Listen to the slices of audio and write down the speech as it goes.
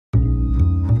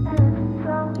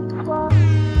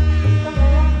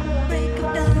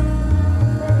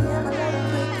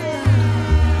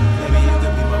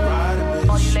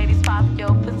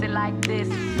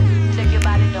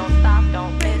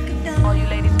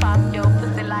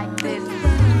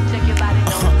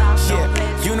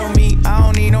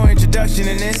production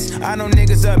in this. I know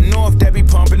niggas up north that be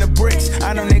pumping the bricks.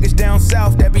 I know niggas down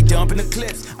south that be dumping the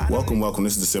clips. Welcome.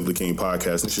 This is the Simply King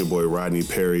podcast. It's your boy Rodney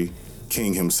Perry,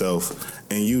 King himself,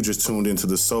 and you just tuned into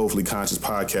the Soulfully Conscious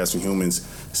podcast for humans,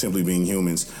 simply being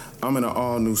humans. I'm in an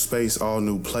all-new space,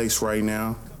 all-new place right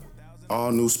now.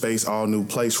 All new space, all new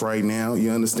place right now.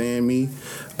 You understand me?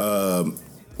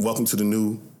 Welcome to the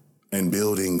new and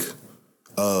building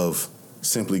of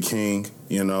Simply King,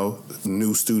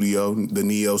 new studio, the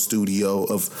Neo studio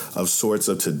of sorts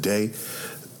of today.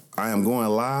 I am going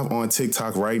live on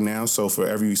TikTok right now. So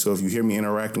if you hear me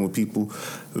interacting with people,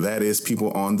 that is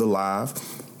people on the live.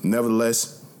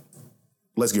 Nevertheless,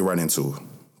 let's get right into it.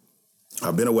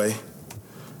 I've been away.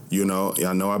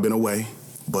 I know I've been away,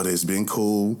 but it's been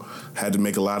cool. Had to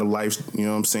make a lot of life,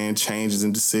 changes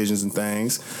and decisions and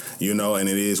things, and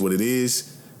it is what it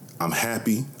is. I'm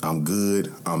happy, I'm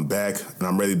good, I'm back, and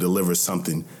I'm ready to deliver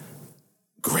something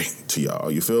great to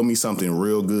y'all. You feel me? Something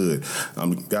real good.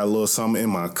 Got a little something in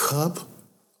my cup.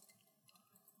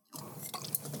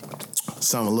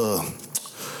 Something a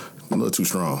little too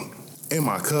strong. In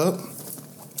my cup,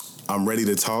 I'm ready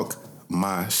to talk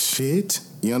my shit.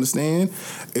 You understand?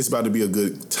 It's about to be a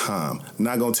good time.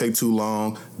 Not going to take too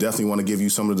long. Definitely want to give you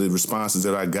some of the responses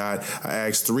that I got. I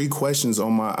asked 3 questions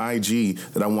on my IG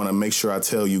that I want to make sure I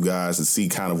tell you guys and see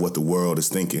kind of what the world is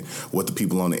thinking, what the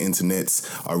people on the internets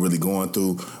are really going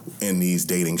through in these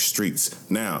dating streets.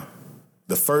 Now,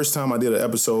 the first time I did an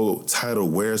episode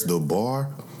titled Where's the Bar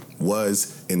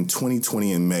was in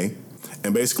 2020 in May.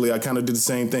 And basically, I kind of did the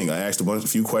same thing. I asked a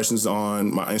few questions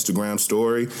on my Instagram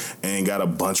story and got a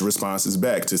bunch of responses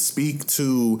back to speak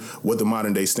to what the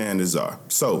modern day standards are.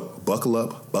 So buckle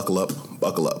up, buckle up,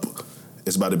 buckle up.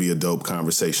 It's about to be a dope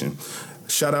conversation.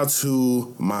 Shout out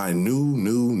to my new,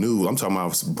 I'm talking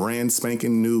about brand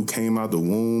spanking new, came out the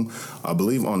womb, I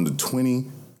believe on the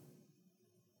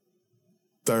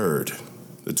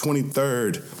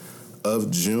 23rd of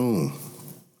June.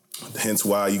 Hence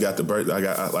why you got the birthday.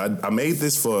 I made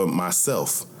this for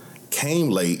myself. Came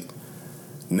late.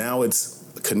 Now it's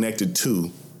connected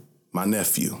to my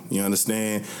nephew. You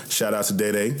understand? Shout out to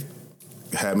Day.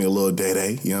 Had me a little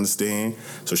Day. You understand?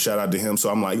 So shout out to him. So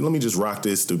I'm like, let me just rock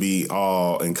this to be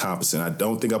all encompassing. I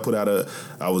don't think I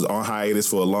was on hiatus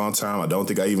for a long time. I don't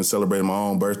think I even celebrated my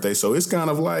own birthday. So it's kind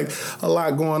of like a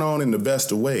lot going on in the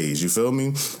best of ways. You feel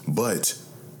me? But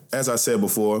as I said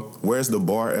before, Where's the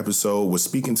Bar episode was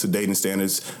speaking to dating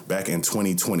standards back in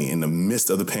 2020 in the midst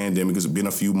of the pandemic. It's been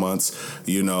a few months,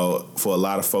 for a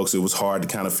lot of folks, it was hard to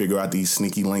kind of figure out these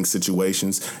sneaky link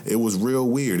situations. It was real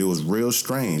weird. It was real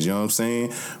strange. You know what I'm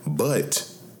saying? But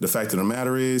the fact of the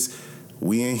matter is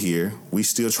we in here. We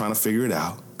still trying to figure it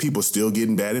out. People still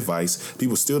getting bad advice.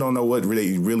 People still don't know what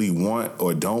they really want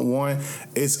or don't want.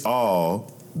 It's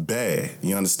all bad.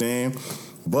 You understand?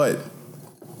 But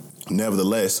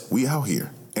nevertheless, we out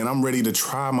here, and I'm ready to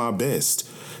try my best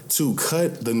to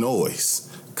cut the noise,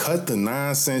 cut the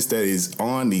nonsense that is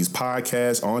on these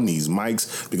podcasts, on these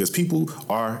mics, because people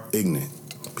are ignorant.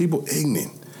 People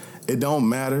ignorant. It don't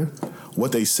matter.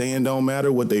 What they saying don't matter.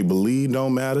 What they believe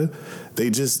don't matter. They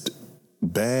just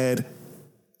bad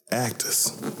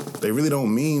actors. They really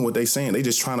don't mean what they saying. They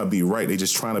just trying to be right. They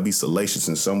just trying to be salacious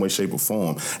in some way, shape, or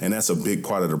form. And that's a big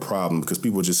part of the problem because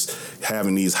people just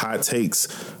having these hot takes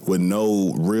with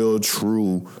no real,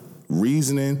 true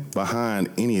reasoning behind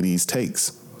any of these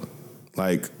takes.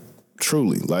 Like,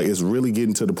 truly. Like, it's really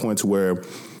getting to the point to where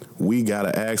we got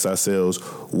to ask ourselves,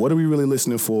 what are we really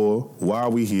listening for? Why are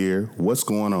we here? What's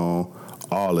going on?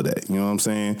 All of that. You know what I'm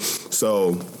saying?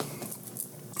 So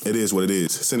it is what it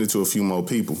is. Send it to a few more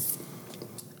people.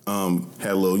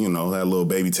 Had a little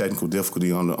baby technical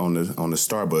difficulty on the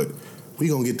start, but we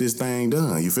gonna get this thing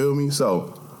done. You feel me?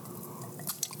 So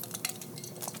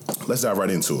let's dive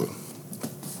right into it.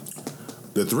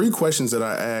 The 3 questions that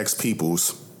I asked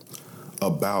peoples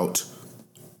about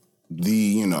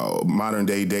the modern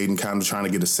day dating, kind of trying to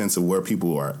get a sense of where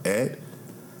people are at,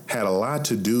 had a lot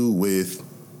to do with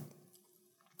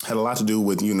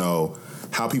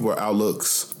how people's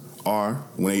outlooks are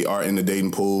when they are in the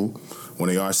dating pool, when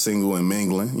they are single and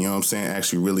mingling, you know what I'm saying,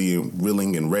 actually really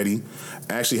willing and ready,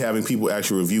 actually having people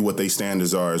actually review what their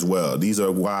standards are as well. These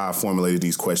are why I formulated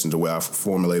these questions the way I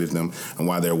formulated them and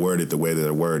why they're worded the way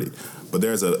they're worded. But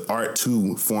there's an art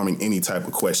to forming any type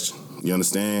of question. You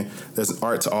understand? There's an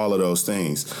art to all of those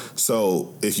things.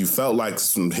 So if you felt like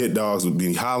some hit dogs would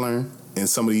be hollering in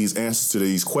some of these answers to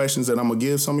these questions that I'm going to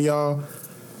give some of y'all,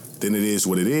 then it is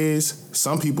what it is.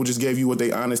 Some people just gave you what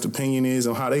their honest opinion is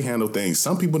on how they handle things.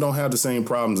 Some people don't have the same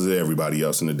problems as everybody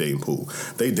else in the dating pool.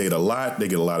 They date a lot. They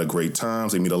get a lot of great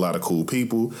times. They meet a lot of cool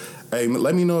people. Hey,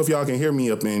 let me know if y'all can hear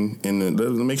me up in the,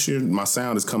 make sure my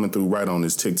sound is coming through right on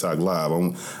this TikTok live.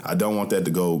 I don't want that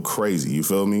to go crazy. You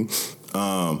feel me?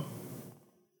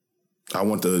 I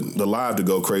want the live to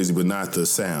go crazy, but not the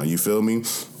sound. You feel me?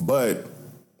 But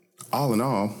all in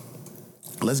all,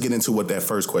 let's get into what that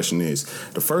first question is.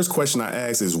 The first question I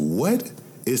asked is, what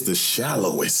is the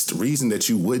shallowest reason that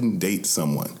you wouldn't date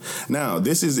someone? Now,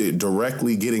 this is it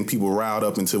directly getting people riled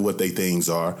up into what they things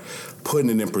are, putting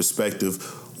it in perspective,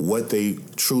 what they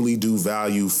truly do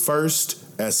value first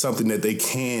as something that they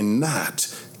cannot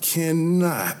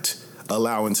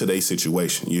allow into their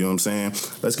situation. You know what I'm saying?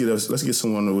 Let's get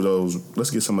some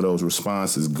of those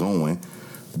responses going.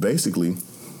 Basically,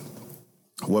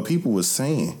 what people was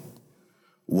saying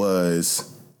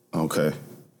was, okay,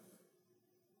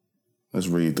 let's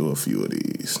read through a few of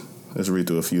these.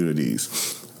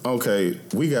 Okay,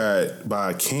 we got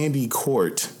by Candy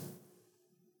Court.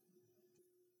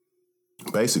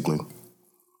 Basically,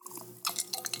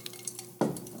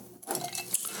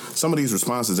 some of these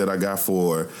responses that I got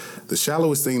for the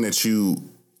shallowest thing that you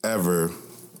ever,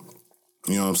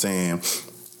 you know what I'm saying,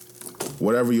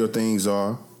 whatever your things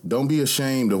are, don't be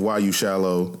ashamed of why you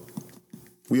shallow.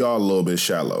 We all a little bit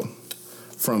shallow.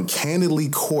 From Candidly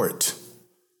Court,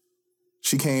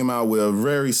 she came out with a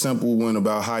very simple one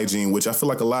about hygiene, which I feel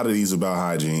like a lot of these are about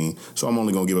hygiene. So I'm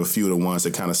only going to give a few of the ones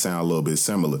that kind of sound a little bit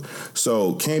similar.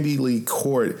 So Candidly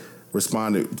Court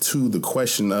responded to the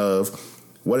question of,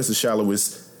 what is the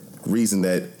shallowest reason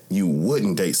that you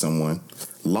wouldn't date someone?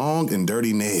 Long and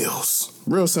dirty nails.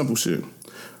 Real simple shit.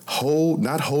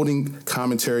 Not holding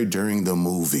commentary during the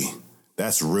movie.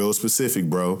 That's real specific,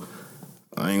 bro.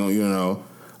 I ain't gonna,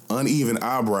 uneven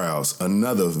eyebrows,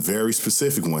 another very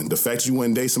specific one. The fact you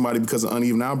wouldn't date somebody because of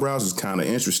uneven eyebrows is kind of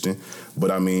interesting,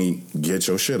 but I mean, get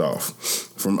your shit off.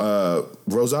 From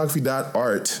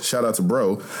rosography.art, shout out to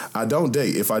bro, I don't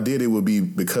date. If I did, it would be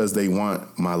because they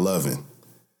want my loving.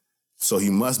 So he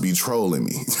must be trolling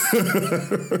me.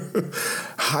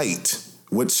 Height,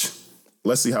 which,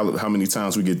 let's see how many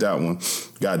times we get that one.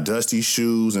 Got dusty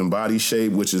shoes and body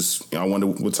shape, which is, I wonder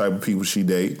what type of people she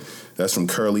date. That's from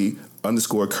Curly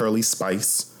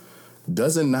Spice.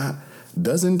 Okay,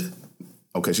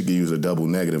 she could use a double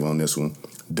negative on this one.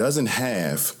 Doesn't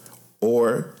have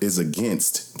or is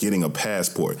against getting a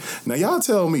passport. Now, y'all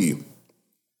tell me,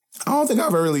 I don't think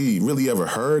I've really ever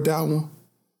heard that one.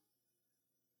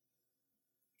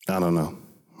 I don't know.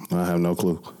 I have no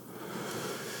clue.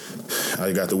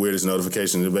 I got the weirdest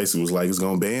notification. It basically was like, it's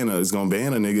gonna ban a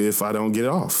nigga if I don't get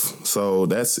off. So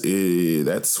that's it.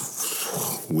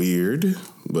 That's weird,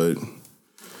 but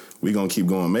we gonna keep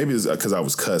going. Maybe it's because I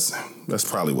was cussing. That's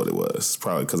probably what it was. It's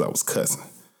probably because I was cussing.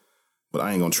 But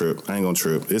I ain't gonna trip.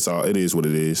 It is what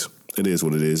it is. It is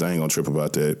what it is. I ain't gonna trip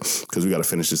about that because we gotta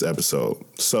finish this episode.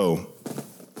 So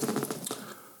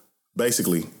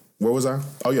basically, where was I?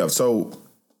 Oh yeah. So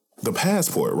the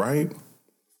passport, right?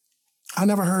 I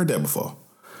never heard that before.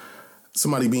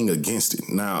 Somebody being against it.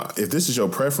 Now, if this is your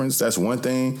preference, that's one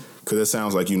thing, because it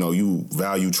sounds like, you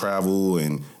value travel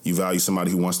and you value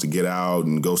somebody who wants to get out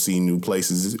and go see new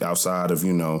places outside of,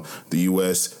 the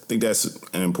U.S. I think that's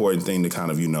an important thing to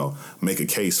kind of, make a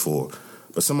case for.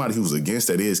 But somebody who's against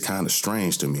that is kind of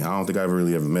strange to me. I don't think I've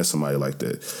really ever met somebody like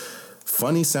that.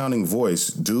 Funny sounding voice.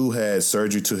 Dude had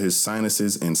surgery to his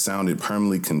sinuses and sounded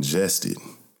permanently congested.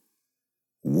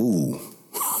 Woo.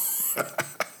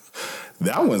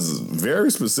 That one's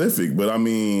very specific, but I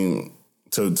mean,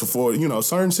 for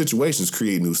certain situations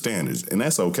create new standards, and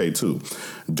that's okay too.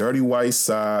 Dirty white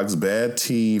socks, bad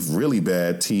teeth, really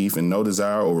bad teeth, and no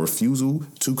desire or refusal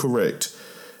to correct.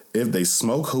 If they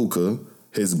smoke hookah,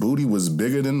 his booty was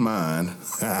bigger than mine.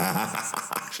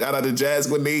 Shout out to Jazz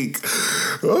Guanique.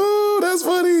 Oh, that's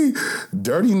funny.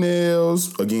 Dirty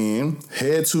nails, again.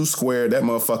 Head too square. That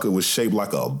motherfucker was shaped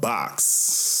like a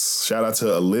box. Shout out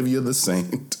to Olivia the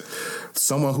Saint.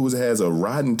 Someone who has a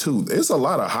rotten tooth. It's a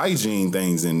lot of hygiene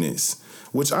things in this,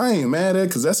 which I ain't mad at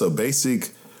because that's a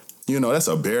basic, that's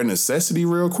a bare necessity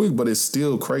real quick, but it's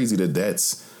still crazy that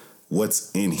that's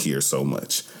what's in here so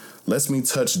much. Lets me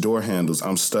touch door handles.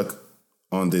 I'm stuck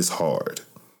on this hard.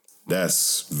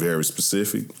 That's very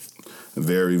specific.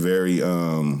 Very, very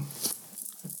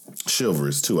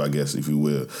chivalrous too, I guess, if you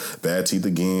will. Bad teeth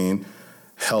again.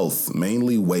 Health,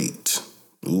 mainly weight.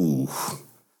 Ooh,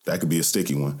 that could be a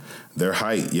sticky one. Their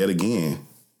height, yet again.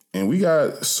 And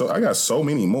I got so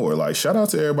many more. Like, shout out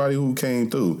to everybody who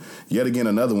came through. Yet again,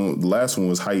 another one, the last one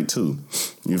was height too.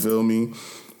 You feel me?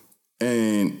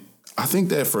 And I think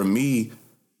that for me,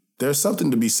 there's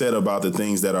something to be said about the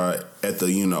things that are at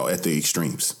the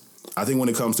extremes. I think when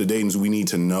it comes to dating, we need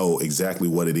to know exactly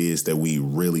what it is that we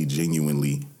really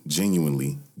genuinely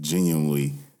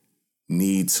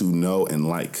need to know and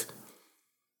like.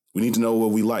 We need to know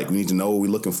what we like. We need to know what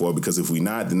we're looking for, because if we're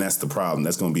not, then that's the problem.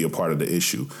 That's going to be a part of the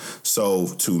issue. So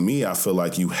to me, I feel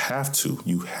like you have to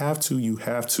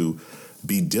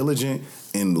be diligent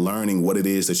in learning what it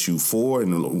is that you for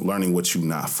and learning what you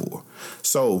not for.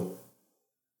 So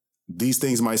these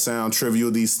things might sound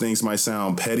trivial. These things might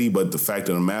sound petty, but the fact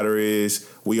of the matter is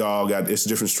it's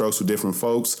different strokes for different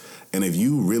folks. And if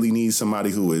you really need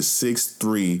somebody who is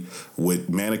 6'3" with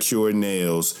manicured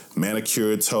nails,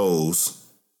 manicured toes,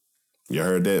 you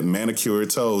heard that? Manicured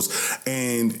toes.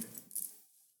 And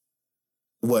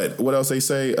what else they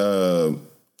say?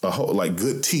 Like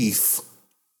good teeth,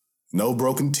 no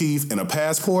broken teeth, and a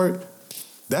passport.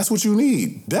 That's what you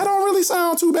need. That don't really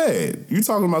sound too bad. You're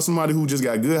talking about somebody who just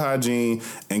got good hygiene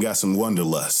and got some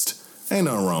wanderlust. Ain't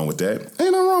nothing wrong with that.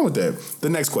 The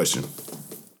next question.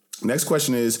 Next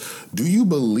question is, do you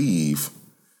believe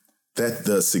that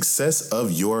the success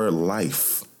of your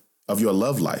life, of your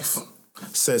love life,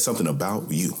 says something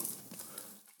about you?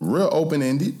 Real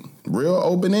open-ended,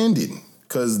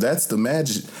 because that's the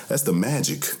magic. That's the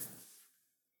magic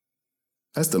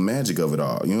of it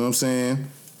all. You know what I'm saying?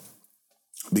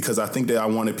 Because I think that I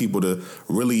wanted people to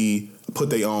really put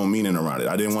their own meaning around it.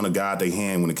 I didn't want to guide their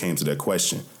hand when it came to that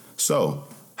question. So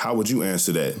how would you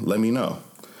answer that? Let me know.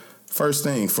 First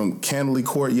thing from Candlely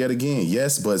Court yet again.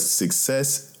 Yes, but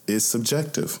success is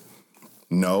subjective.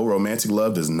 No, romantic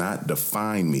love does not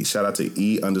define me. Shout out to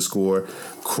E_Crawl.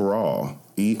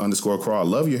 E_Crawl.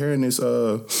 Love your hair in this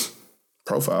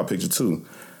profile picture too.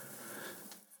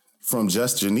 From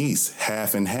Just Janice,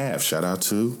 half and half. Shout out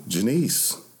to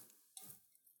Janice.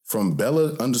 From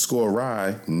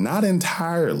Bella_Rye, not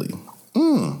entirely.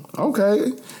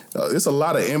 Okay. There's a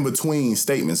lot of in-between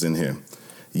statements in here.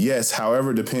 Yes,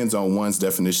 however, depends on one's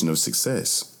definition of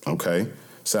success. Okay.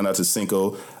 Shout out to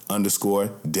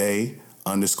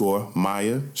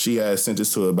Cinco_Day_Maya. She has sent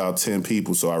this to about 10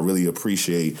 people, so I really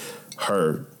appreciate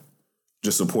her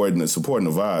just supporting the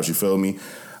vibes. You feel me?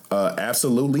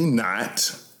 Absolutely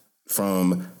not.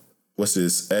 From, what's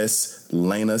this?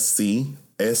 Lena C,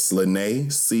 I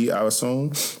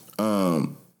assume.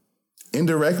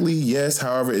 Indirectly, yes.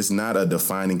 However, it's not a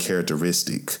defining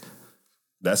characteristic.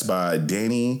 That's by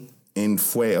Danny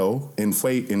Infuefo.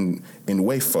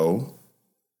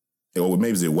 Or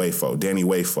maybe it's Wayfo. Danny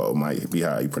Wayfo might be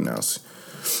how you pronounce it.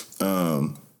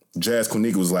 Jazz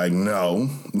Quinique was like, no.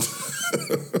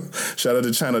 Shout out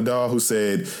to China Doll, who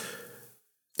said,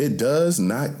 it does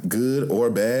not good or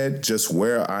bad, just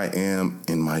where I am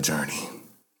in my journey.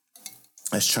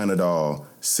 That's China Doll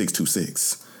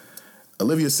 626.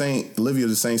 Olivia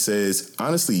the Saint says,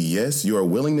 honestly, yes, your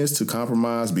willingness to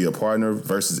compromise, be a partner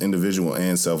versus individual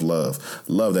and self-love.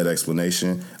 Love that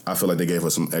explanation. I feel like they gave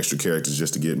her some extra characters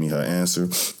just to give me her answer.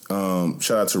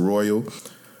 Shout out to Royal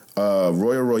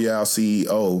Royale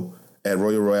CEO at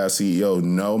Royal Royale CEO.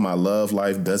 No, my love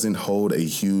life doesn't hold a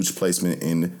huge placement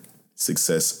in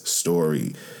success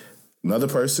story. Another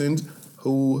person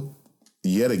who,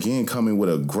 yet again, coming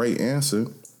with a great answer.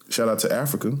 Shout out to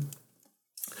Africa.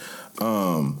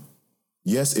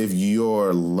 Yes, if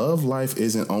your love life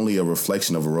isn't only a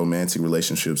reflection of a romantic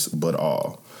relationships, but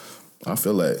all. I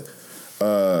feel that.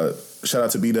 Shout out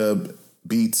to B-Dub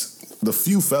Beats, the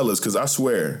few fellas, because I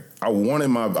swear, I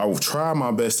will try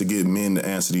my best to get men to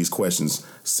answer these questions.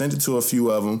 Sent it to a few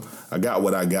of them. I got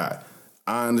what I got.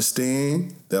 I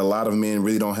understand that a lot of men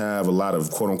really don't have a lot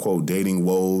of quote-unquote dating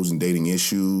woes and dating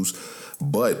issues.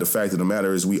 But the fact of the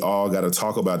matter is we all got to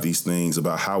talk about these things,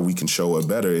 about how we can show it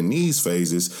better in these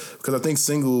phases. Because I think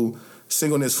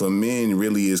singleness for men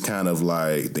really is kind of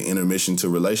like the intermission to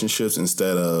relationships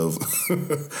instead of...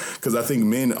 Because I think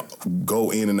men go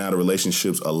in and out of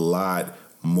relationships a lot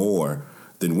more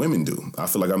than women do. I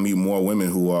feel like I meet more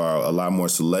women who are a lot more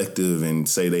selective and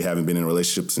say they haven't been in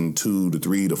relationships in 2 to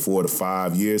 3 to 4 to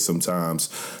 5 years sometimes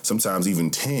even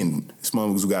 10. It's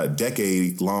motherfuckers who got a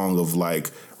decade long of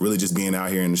like really just being out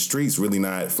here in the streets, really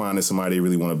not finding somebody they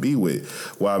really want to be with.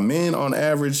 While men on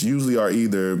average usually are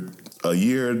either a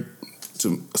year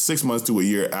to 6 months to a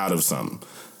year out of something.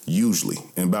 Usually,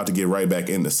 and about to get right back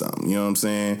into something. You know what I'm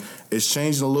saying? It's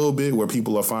changing a little bit where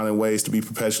people are finding ways to be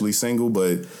perpetually single,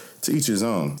 but to each his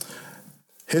own.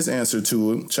 His answer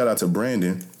to it, shout out to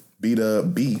Brandon,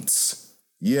 Beats.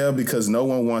 Yeah, because no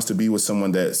one wants to be with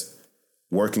someone that's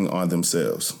working on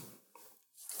themselves.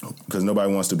 Because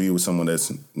nobody wants to be with someone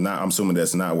that's not, I'm assuming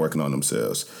that's not working on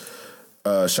themselves.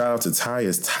 Shout out to Ty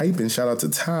is typing. Shout out to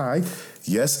Ty.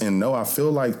 Yes and no. I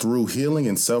feel like through healing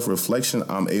and self-reflection,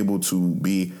 I'm able to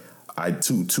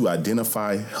to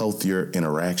identify healthier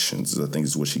interactions, I think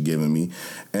is what she's giving me.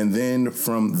 And then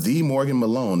from the Morgan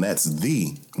Malone, that's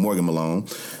the Morgan Malone.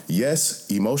 Yes,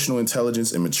 emotional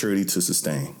intelligence and maturity to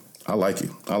sustain. I like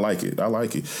it. I like it. I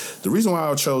like it. The reason why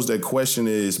I chose that question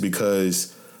is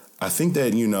because I think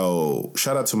that,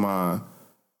 shout out to my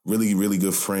really, really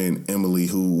good friend, Emily,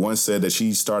 who once said that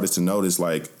she started to notice,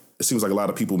 like, it seems like a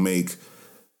lot of people make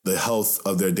the health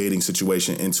of their dating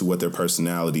situation into what their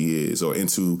personality is or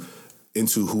into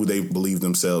who they believe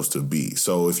themselves to be.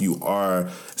 So if you are,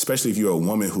 especially if you're a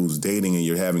woman who's dating and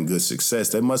you're having good success,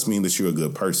 that must mean that you're a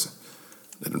good person.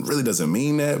 It really doesn't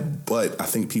mean that, but I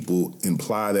think people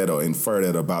imply that or infer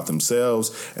that about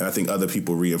themselves. And I think other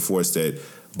people reinforce that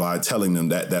by telling them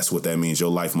that that's what that means. Your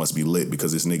life must be lit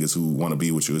because it's niggas who want to be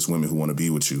with you, it's women who want to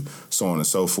be with you, so on and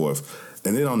so forth.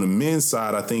 And then on the men's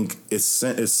side, I think it's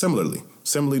similarly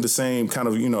the same kind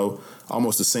of,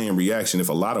 almost the same reaction. If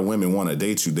a lot of women want to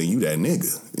date you, then you that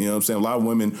nigga. You know what I'm saying? A lot of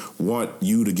women want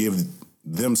you to give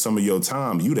them some of your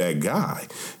time. You that guy.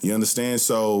 You understand?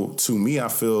 So to me, I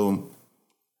feel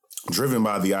driven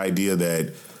by the idea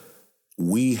that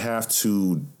we have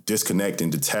to disconnect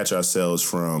and detach ourselves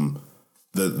from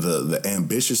the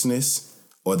ambitiousness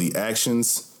or the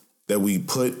actions that we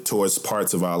put towards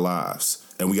parts of our lives.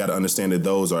 And we got to understand that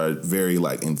those are very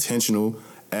intentional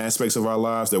aspects of our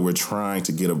lives that we're trying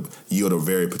to yield a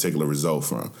very particular result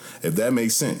from. If that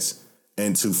makes sense.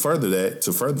 And to further that,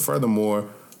 furthermore,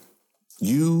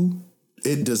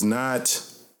 it does not,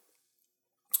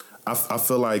 I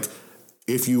feel like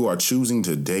if you are choosing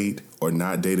to date or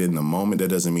not date in the moment, that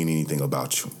doesn't mean anything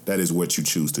about you. That is what you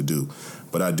choose to do.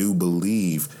 But I do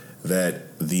believe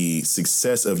that the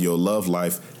success of your love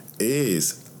life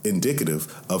is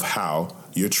indicative of how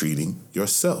you're treating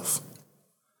yourself.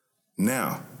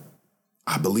 Now,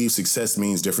 I believe success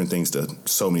means different things to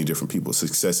so many different people.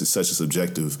 Success is such a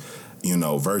subjective,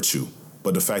 virtue.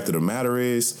 But the fact of the matter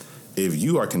is, if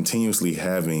you are continuously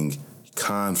having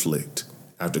conflict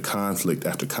after conflict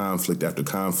after conflict after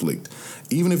conflict,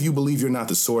 even if you believe you're not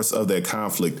the source of that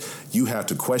conflict, you have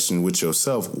to question with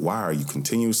yourself, why are you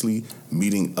continuously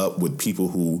meeting up with people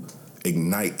who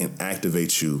ignite and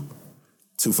activate you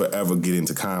to forever get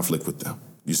into conflict with them?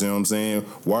 You see what I'm saying?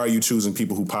 Why are you choosing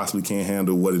people who possibly can't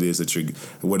handle what it is that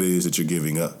you're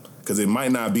giving up? Because it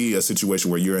might not be a situation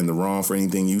where you're in the wrong for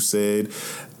anything you said,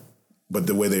 but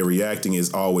the way they're reacting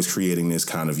is always creating this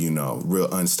kind of,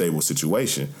 real unstable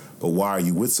situation. But why are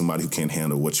you with somebody who can't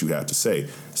handle what you have to say?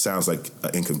 Sounds like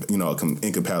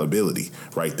incompatibility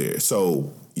right there.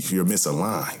 So you're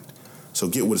misaligned. So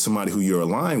get with somebody who you're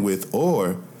aligned with,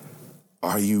 or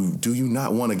do you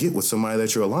not want to get with somebody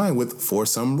that you're aligned with for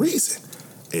some reason?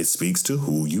 It speaks to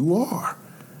who you are.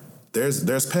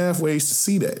 There's pathways to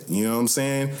see that. You know what I'm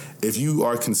saying? If you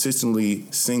are consistently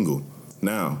single,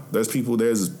 now there's things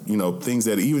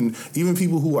that even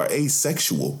people who are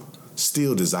asexual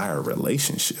still desire a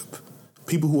relationship.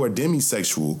 People who are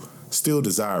demisexual still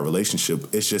desire a relationship.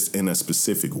 It's just in a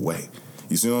specific way.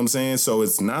 You see what I'm saying? So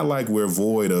it's not like we're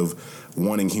void of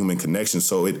wanting human connection.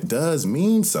 So it does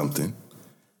mean something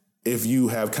if you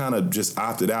have kind of just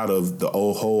opted out of the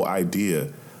whole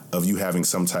idea of you having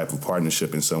some type of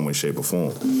partnership in some way, shape, or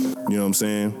form. You know what I'm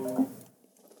saying?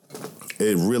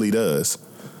 It really does.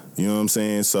 You know what I'm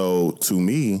saying? So to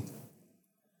me,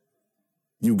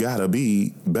 you gotta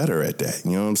be better at that.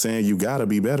 You know what I'm saying? You gotta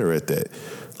be better at that.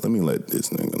 Let me let this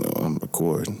nigga know I'm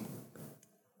recording,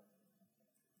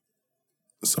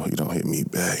 so he don't hit me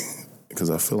back. Because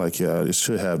I feel like, it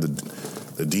should have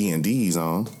the D&Ds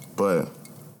on. But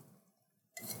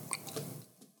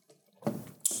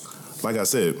like I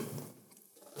said,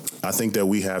 I think that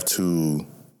we have to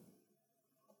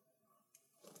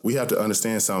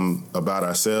understand something about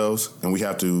ourselves, and we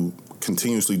have to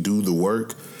continuously do the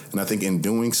work. And I think in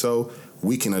doing so,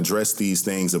 we can address these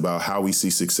things about how we see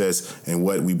success and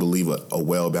what we believe a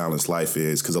well-balanced life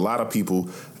is. Because a lot of people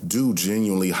do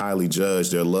genuinely highly judge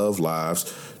their love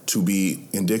lives to be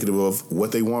indicative of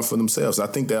what they want for themselves. I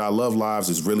think that our love lives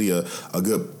is really a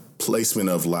good placement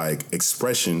of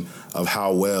expression of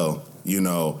how well,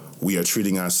 we are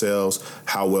treating ourselves,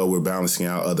 how well we're balancing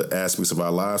out other aspects of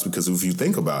our lives. Because if you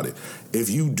think about it, if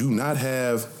you do not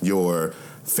have your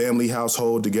family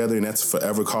household together and that's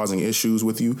forever causing issues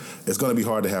with you, it's going to be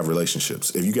hard to have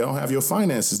relationships. If you don't have your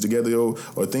finances together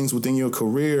or things within your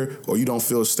career, or you don't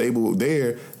feel stable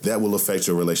there, that will affect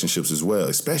your relationships as well,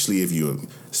 especially if you're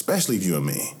a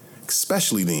man,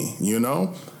 especially then,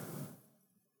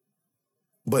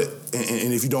 But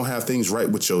and if you don't have things right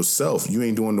with yourself, you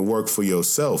ain't doing the work for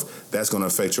yourself, that's going to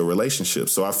affect your relationship.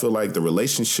 So I feel like the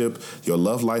relationship, your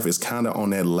love life is kind of on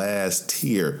that last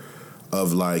tier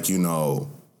of like, you know,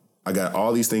 I got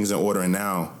all these things in order and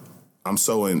now I'm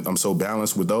so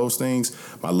balanced with those things.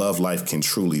 My love life can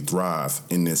truly thrive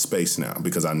in this space now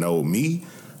because I know me,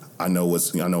 I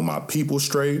know my people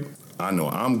straight, I know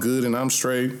I'm good and I'm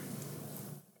straight.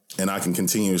 And I can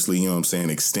continuously, you know what I'm saying,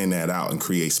 extend that out and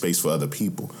create space for other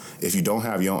people. If you don't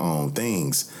have your own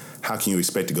things, how can you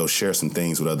expect to go share some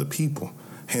things with other people?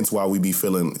 Hence why we be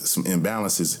feeling some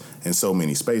imbalances in so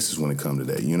many spaces when it comes to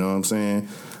that. You know what I'm saying?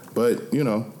 But, you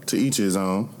know, to each his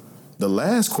own. The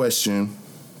last question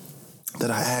that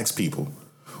I asked people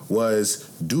was,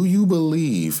 do you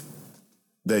believe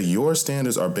that your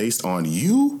standards are based on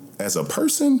you as a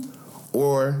person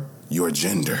or your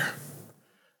gender?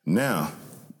 Now,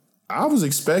 I was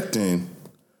expecting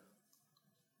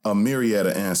a myriad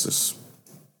of answers.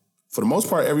 For the most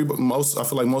part, I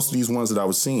feel like most of these ones that I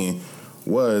was seeing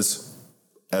was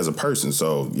as a person.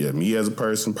 So yeah, me as a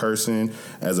person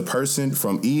as a person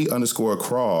from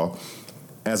E_crawl,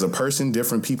 as a person,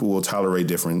 different people will tolerate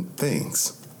different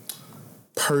things.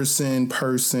 Person,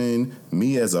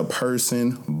 me as a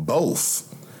person,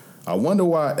 both. I wonder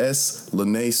why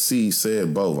Lene C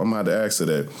said both. I'm about to ask her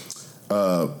that.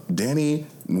 Danny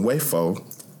Wefo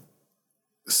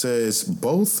says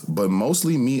both, but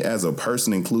mostly me as a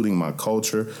person, including my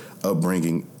culture,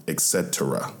 upbringing,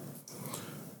 etc.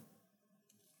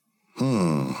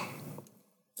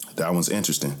 That one's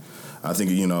interesting. I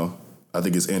think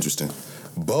it's interesting.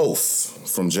 Both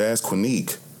from Jazz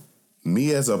Quinique.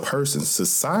 Me as a person,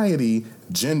 society,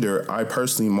 gender, I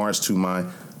personally march to my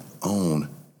own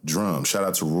drum. Shout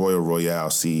out to Royal Royale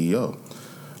CEO.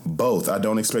 Both. I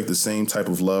don't expect the same type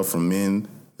of love from men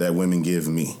that women give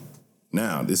me.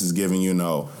 Now, this is giving,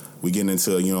 we getting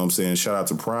into, you know what I'm saying, shout out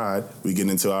to Pride. We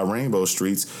getting into our rainbow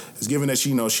streets. It's given that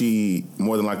she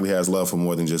more than likely has love for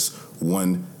more than just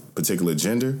one particular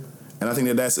gender. And I think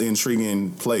that that's an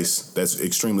intriguing place that's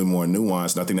extremely more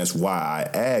nuanced. And I think that's why I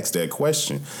asked that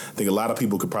question. I think a lot of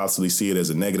people could possibly see it as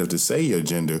a negative to say your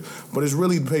gender, but it's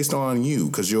really based on you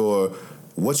because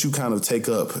what you kind of take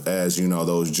up as,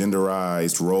 those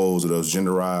genderized roles or those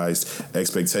genderized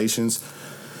expectations.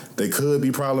 They could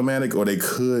be problematic or they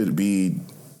could be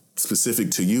specific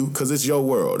to you because it's your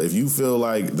world. If you feel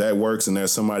like that works and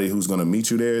there's somebody who's going to meet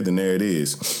you there, then there it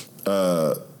is.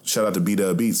 Shout out to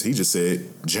B-Dub Beats. He just said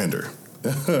gender.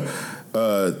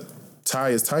 Ty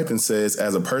is typing says,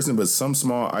 as a person, but some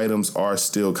small items are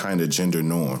still kind of gender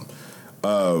norm.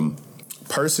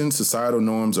 Person, societal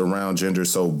norms around gender,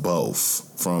 so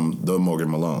both, from the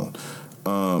Morgan Malone.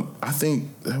 I think,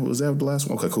 was that the last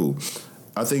one? Okay, cool.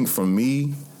 I think for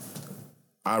me,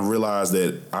 I realized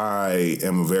that I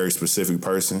am a very specific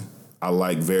person. I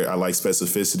like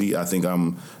specificity. I think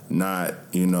I'm not,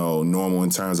 normal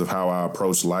in terms of how I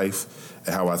approach life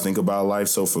and how I think about life.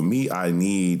 So for me, I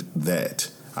need that.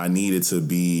 I need it to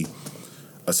be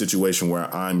a situation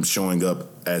where I'm showing up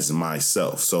as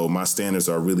myself. So my standards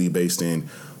are really based in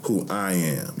who I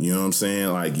am. You know what I'm saying?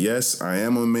 Like, yes, I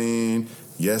am a man.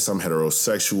 Yes, I'm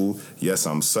heterosexual. Yes,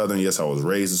 I'm Southern. Yes, I was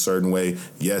raised a certain way.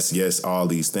 Yes, all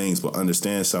these things. But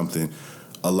understand something.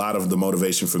 A lot of the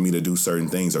motivation for me to do certain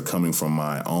things are coming from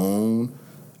my own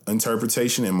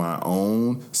interpretation and my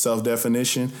own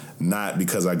self-definition, not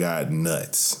because I got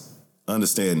nuts.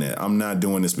 Understand that. I'm not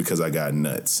doing this because I got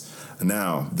nuts.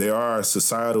 Now, there are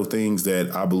societal things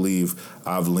that I believe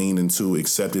I've leaned into,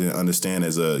 accepted, and understand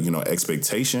as a,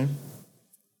 expectation.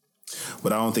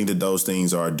 But I don't think that those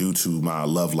things are due to my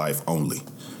love life only.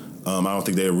 I don't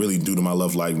think they're really due to my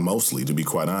love life mostly, to be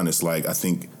quite honest. Like, I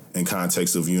think in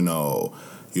context of,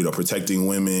 protecting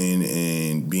women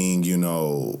and being,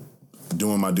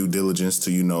 doing my due diligence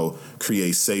to,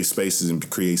 create safe spaces and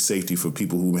create safety for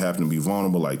people who happen to be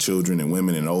vulnerable, like children and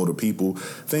women and older people,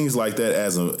 things like that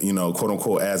as a, quote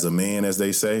unquote, as a man, as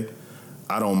they say.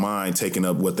 I don't mind taking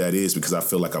up what that is because I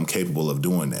feel like I'm capable of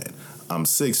doing that. I'm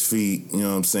 6 feet, you know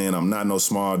what I'm saying? I'm not no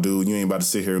small dude. You ain't about to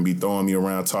sit here and be throwing me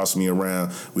around, tossing me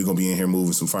around. We're going to be in here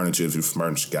moving some furniture if your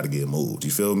furniture got to get moved.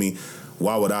 You feel me?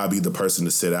 Why would I be the person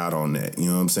to sit out on that? You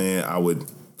know what I'm saying? I would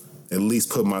at least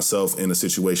put myself in a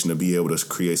situation to be able to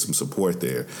create some support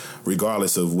there,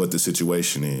 regardless of what the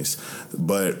situation is.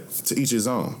 But to each his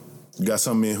own. You got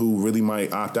some men who really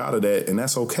might opt out of that, and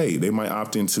that's okay. They might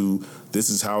opt into this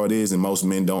is how it is, and most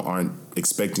men aren't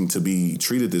expecting to be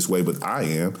treated this way, but I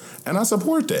am, and I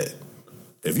support that.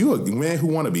 If you're a man who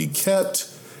want to be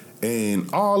kept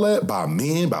and all that by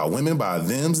men, by women, by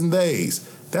thems and theys,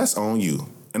 that's on you.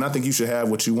 And I think you should have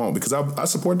what you want because I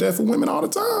support that for women all the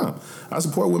time. I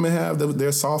support women have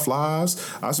their soft lives.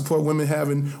 I support women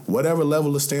having whatever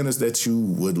level of standards that you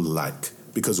would like.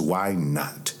 Because why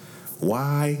not?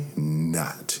 Why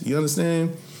not? You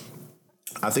understand?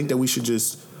 I think that we should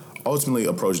just ultimately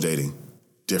approach dating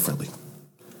differently.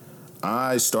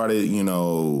 I started,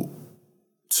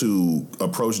 to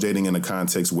approach dating in a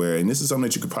context where, and this is something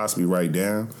that you could possibly write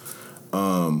down,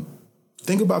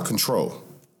 think about control.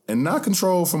 And not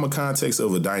control from a context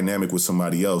of a dynamic with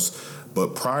somebody else,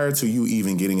 but prior to you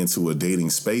even getting into a dating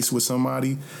space with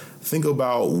somebody, think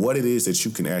about what it is that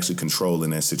you can actually control in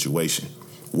that situation.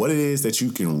 What it is that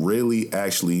you can really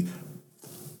actually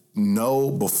know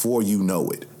before you know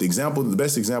it. The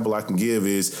best example I can give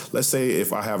is, let's say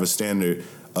if I have a standard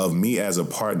of me as a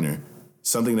partner,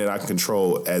 something that I can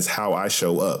control as how I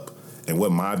show up and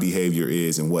what my behavior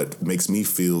is and what makes me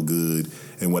feel good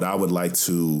and what I would like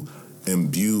to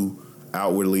imbue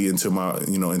outwardly into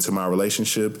my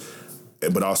relationship,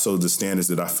 but also the standards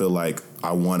that I feel like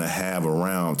I want to have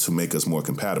around to make us more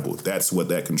compatible. That's what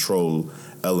that control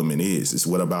element is. It's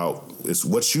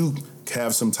what you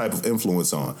have some type of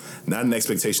influence on, not an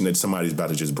expectation that somebody's about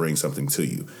to just bring something to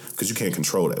you, because you can't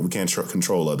control that. We can't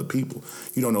control other people.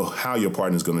 You don't know how your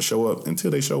partner's going to show up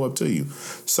until they show up to you.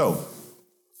 So,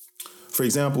 for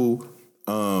example,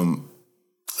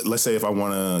 let's say if I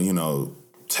want to,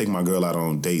 take my girl out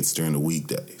on dates during the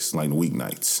weekdays, like the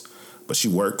weeknights, but she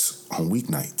works on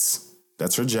weeknights.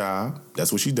 That's her job.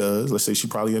 That's what she does. Let's say she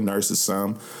probably a nurse or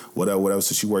some, whatever.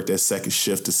 So she worked that second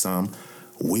shift or some.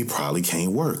 We probably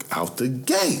can't work out the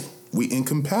gate. We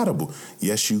incompatible.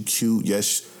 Yes, you cute.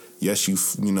 Yes, you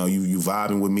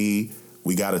vibing with me.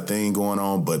 We got a thing going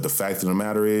on. But the fact of the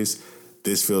matter is,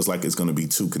 this feels like it's going to be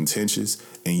too contentious,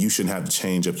 and you shouldn't have to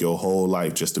change up your whole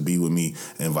life just to be with me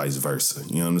and vice versa.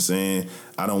 You know what I'm saying?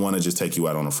 I don't want to just take you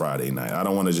out on a Friday night. I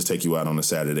don't want to just take you out on a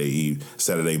Saturday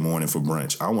morning for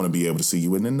brunch. I want to be able to see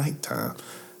you in the nighttime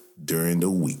during the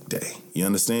weekday. You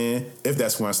understand? If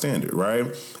that's my standard, right?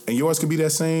 And yours could be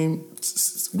that same,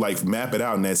 like map it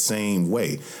out in that same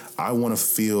way. I want to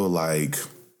feel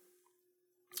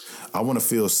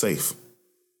safe.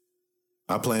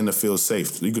 I plan to feel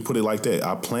safe. You can put it like that.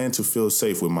 I plan to feel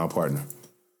safe with my partner.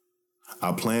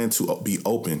 I plan to be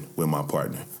open with my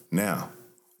partner. Now,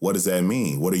 what does that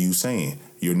mean? What are you saying?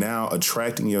 You're now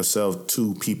attracting yourself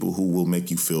to people who will make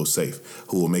you feel safe,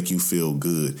 who will make you feel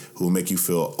good, who will make you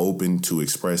feel open to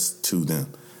express to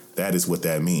them. That is what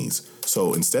that means.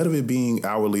 So instead of it being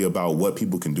hourly about what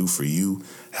people can do for you,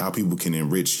 how people can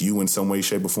enrich you in some way,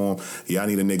 shape, or form, I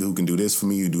need a nigga who can do this for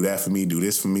me, you do that for me, do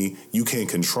this for me. You can't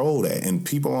control that. And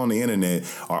people on the internet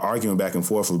are arguing back and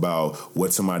forth about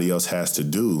what somebody else has to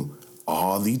do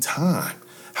all the time,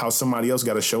 how somebody else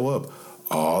got to show up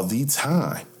all the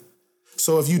time.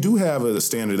 So if you do have a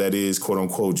standard that is, quote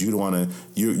unquote, you don't want to,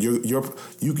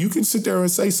 you can sit there and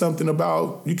say something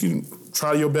about, you can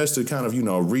try your best to kind of,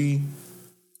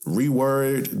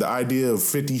 reword the idea of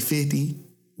 50-50,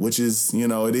 which is,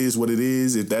 it is what it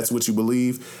is. If that's what you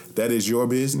believe, that is your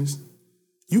business.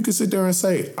 You can sit there and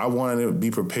say, I want to be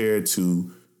prepared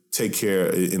to take care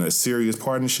in a serious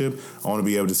partnership. I want to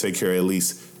be able to take care of at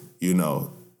least,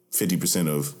 50%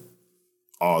 of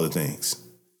all the things.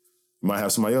 You might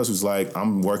have somebody else who's like,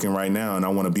 I'm working right now and I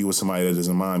want to be with somebody that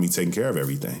doesn't mind me taking care of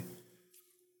everything.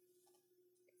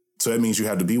 So that means you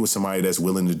have to be with somebody that's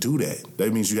willing to do that.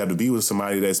 That means you have to be with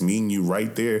somebody that's meeting you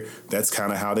right there. That's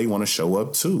kind of how they want to show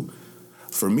up too.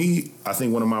 For me, I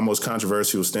think one of my most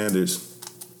controversial standards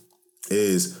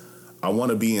is I want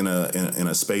to be in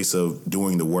a space of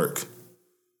doing the work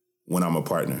when I'm a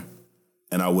partner.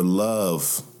 And I would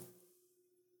love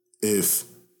if,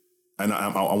 and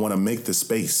I want to make the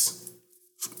space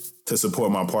to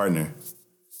support my partner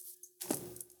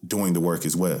doing the work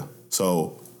as well.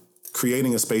 So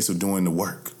creating a space of doing the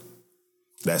work.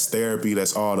 That's therapy.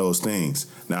 That's all those things.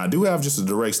 Now, I do have just a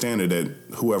direct standard that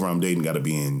whoever I'm dating got to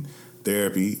be in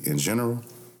therapy in general,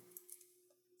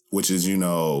 which is,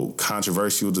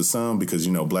 controversial to some because,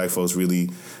 black folks we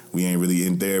ain't really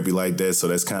in therapy like that. So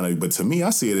that's kind of, but to me, I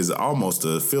see it as almost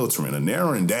a filtering, a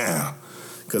narrowing down,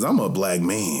 because I'm a black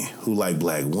man who like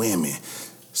black women.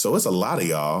 So it's a lot of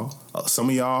y'all. Some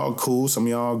of y'all cool, some of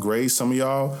y'all great, some of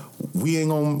y'all we ain't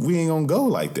gonna go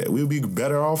like that. We'll be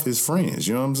better off as friends.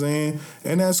 You know what I'm saying?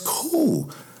 And that's cool.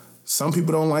 Some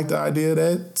people don't like the idea of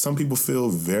that. Some people feel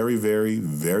very, very,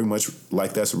 very much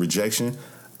like that's a rejection.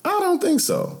 I don't think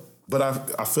so. But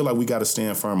I feel like we got to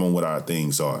stand firm on what our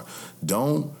things are.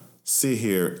 Don't sit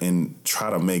here and try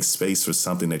to make space for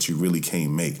something that you really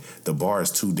can't make. The bar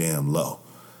is too damn low.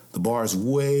 The bar is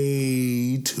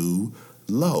way too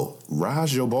low.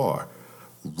 Rise your bar.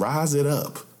 rise it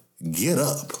up. Get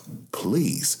up,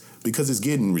 please. Because it's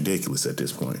getting ridiculous at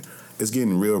this point. It's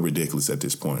getting real ridiculous at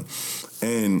this point.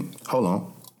 And hold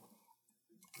on.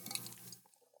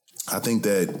 I think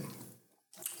that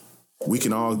we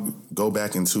can all go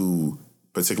back into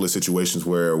particular situations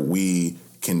where we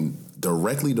can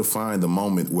directly define the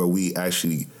moment where we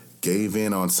actually gave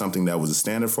in on something that was a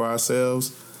standard for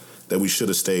ourselves that we should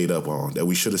have stayed up on, that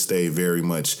we should have stayed very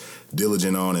much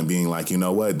diligent on and being like, you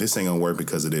know what, this ain't gonna work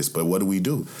because of this. But what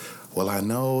do? Well, I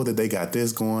know that they got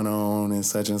this going on and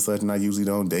such, and I usually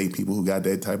don't date people who got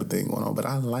that type of thing going on, but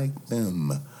I like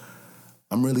them.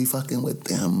 I'm really fucking with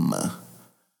them.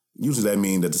 Usually that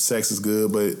means that the sex is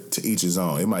good, but to each his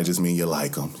own. It might just mean you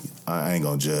like them. I ain't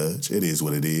gonna judge. It is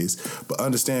what it is. But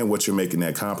understand what you're making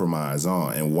that compromise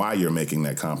on and why you're making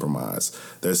that compromise.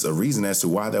 There's a reason as to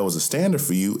why that was a standard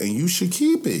for you, and you should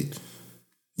keep it.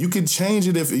 You can change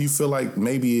it if you feel like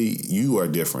maybe you are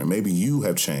different. Maybe you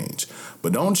have changed.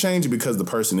 But don't change it because the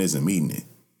person isn't meeting it.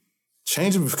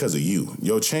 Change it because of you.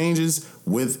 Your changes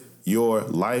with your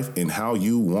life and how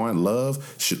you want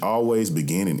love should always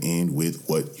begin and end with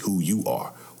who you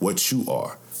are, what you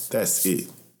are. That's it.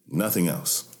 Nothing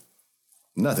else.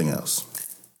 Nothing else.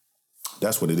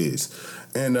 That's what it is.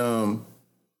 And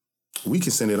we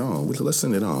can send it on. Let's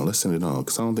send it on.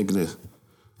 Because I don't think it is.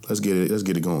 Let's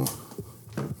get it going.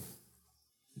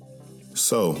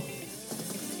 So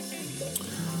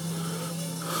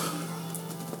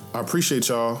I appreciate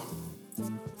y'all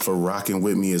for rocking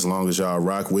with me as long as y'all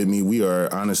rock with me. We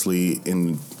are honestly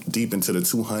deep into the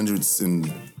 200s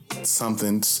and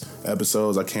somethings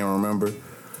episodes. I can't remember.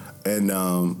 And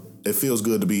it feels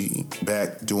good to be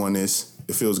back doing this.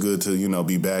 It feels good to,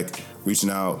 be back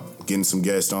reaching out, getting some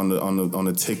guests on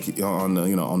the ticket,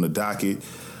 on the docket,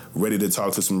 ready to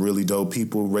talk to some really dope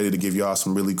people, ready to give y'all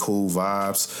some really cool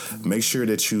vibes. Make sure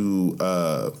that you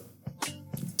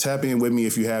tap in with me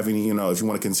if you have any, if you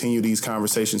want to continue these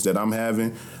conversations that I'm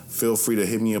having. Feel free to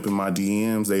hit me up in my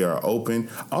DMs. They are open.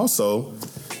 Also,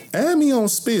 add me on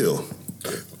Spill.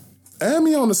 Add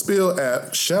me on the Spill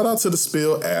app. Shout out to the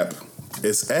Spill app.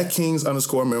 It's at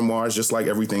Kings_Memoirs, just like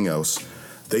everything else.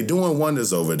 They doing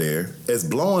wonders over there. It's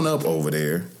blowing up over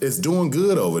there. It's doing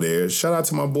good over there. Shout out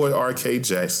to my boy R.K.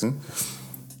 Jackson.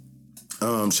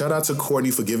 Shout out to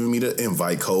Courtney for giving me the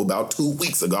invite code about 2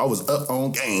 weeks ago. I was up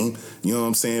on game, you know what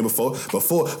I'm saying? Before I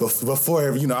feel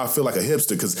like a hipster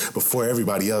because before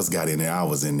everybody else got in there, I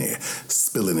was in there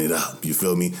spilling it up, you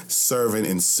feel me? Serving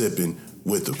and sipping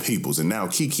with the peoples. And now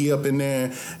Kiki up in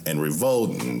there and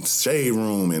Revolt and Shade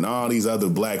Room and all these other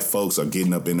black folks are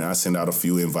getting up in there. I sent out a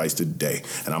few invites today.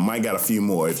 And I might got a few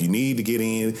more. If you need to get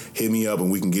in, hit me up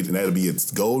and we can get in. That'll be a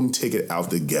golden ticket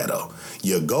out the ghetto.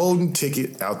 Your golden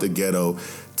ticket out the ghetto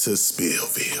to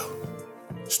Spillville.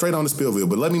 Straight on to Spillville.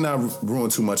 But let me not ruin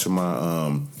too much of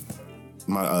my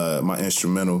my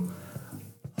instrumental.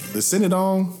 To send it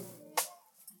on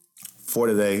for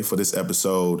today, for this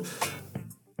episode,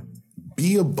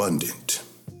 be abundant.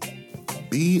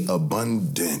 Be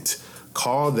abundant.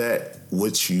 Call that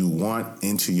what you want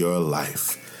into your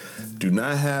life. Do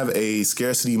not have a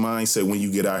scarcity mindset when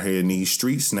you get out here in these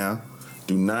streets now.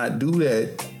 Do not do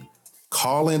that.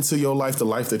 Call into your life the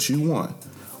life that you want.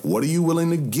 What are you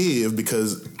willing to give?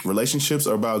 Because relationships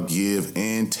are about give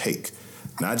and take.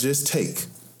 Not just take,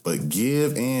 but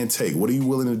give and take. What are you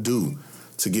willing to do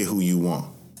to get who you want?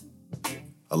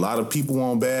 A lot of people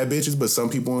want bad bitches, but some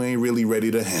people ain't really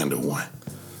ready to handle one.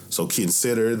 So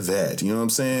consider that. You know what I'm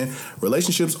saying?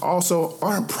 Relationships also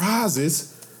aren't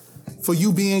prizes for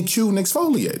you being cute and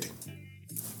exfoliating.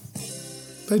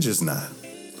 They're just not.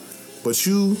 But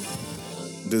you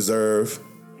deserve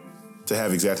to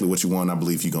have exactly what you want. I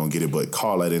believe you're going to get it, but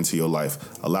call that into your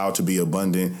life. Allow it to be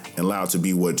abundant and allow it to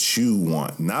be what you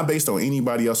want. Not based on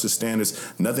anybody else's standards.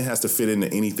 Nothing has to fit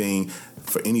into anything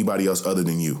for anybody else other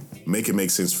than you. Make it make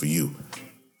sense for you.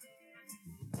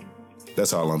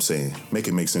 That's all I'm saying. Make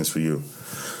it make sense for you.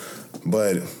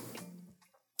 But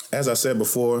as I said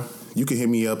before, you can hit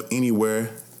me up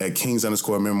anywhere at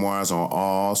Kings_Memoirs on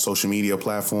all social media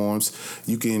platforms.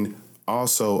 You can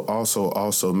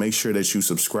also make sure that you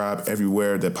subscribe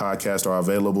everywhere that podcasts are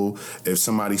available. If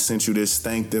somebody sent you this,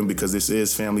 thank them, because this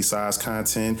is family size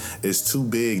content. It's too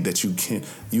big that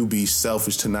you be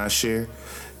selfish to not share.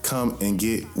 Come and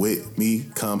get with me.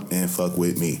 Come and fuck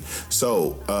with me.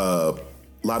 So,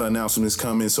 a lot of announcements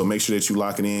coming, so make sure that you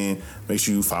lock it in. Make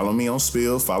sure you follow me on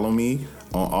Spill. Follow me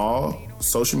on all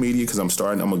social media, because I'm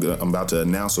about to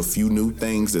announce a few new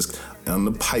things that's on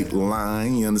the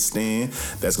pipeline. You understand?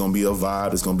 That's gonna be a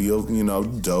vibe. It's gonna be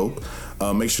dope.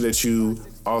 Make sure that you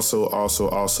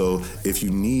also, if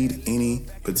you need any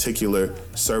particular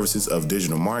services of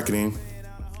digital marketing,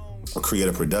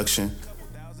 creative production.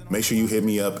 Make sure you hit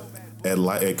me up at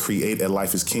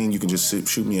create@lifeisking. You can just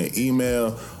shoot me an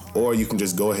email, or you can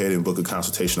just go ahead and book a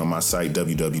consultation on my site,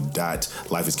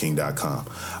 www.lifeisking.com.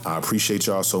 I appreciate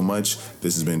y'all so much.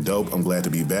 This has been dope. I'm glad to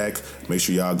be back. Make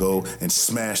sure y'all go and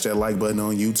smash that like button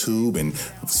on YouTube and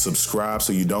subscribe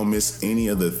so you don't miss any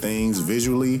of the things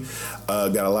visually.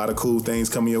 Got a lot of cool things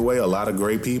coming your way, a lot of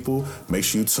great people. Make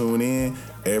sure you tune in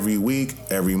every week,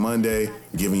 every Monday,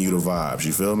 giving you the vibes.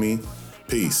 You feel me?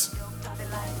 Peace.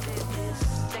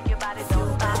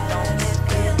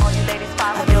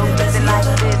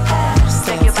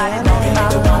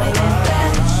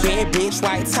 Bad bitch,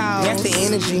 white towel, that's the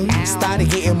energy. Started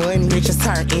getting money, bitches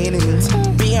turn enemies.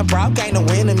 Being broke ain't no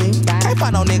enemy. Can't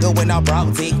find no nigga with no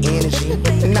broke dick energy.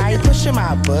 Now you pushing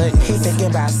my butt, he thinking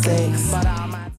about sex.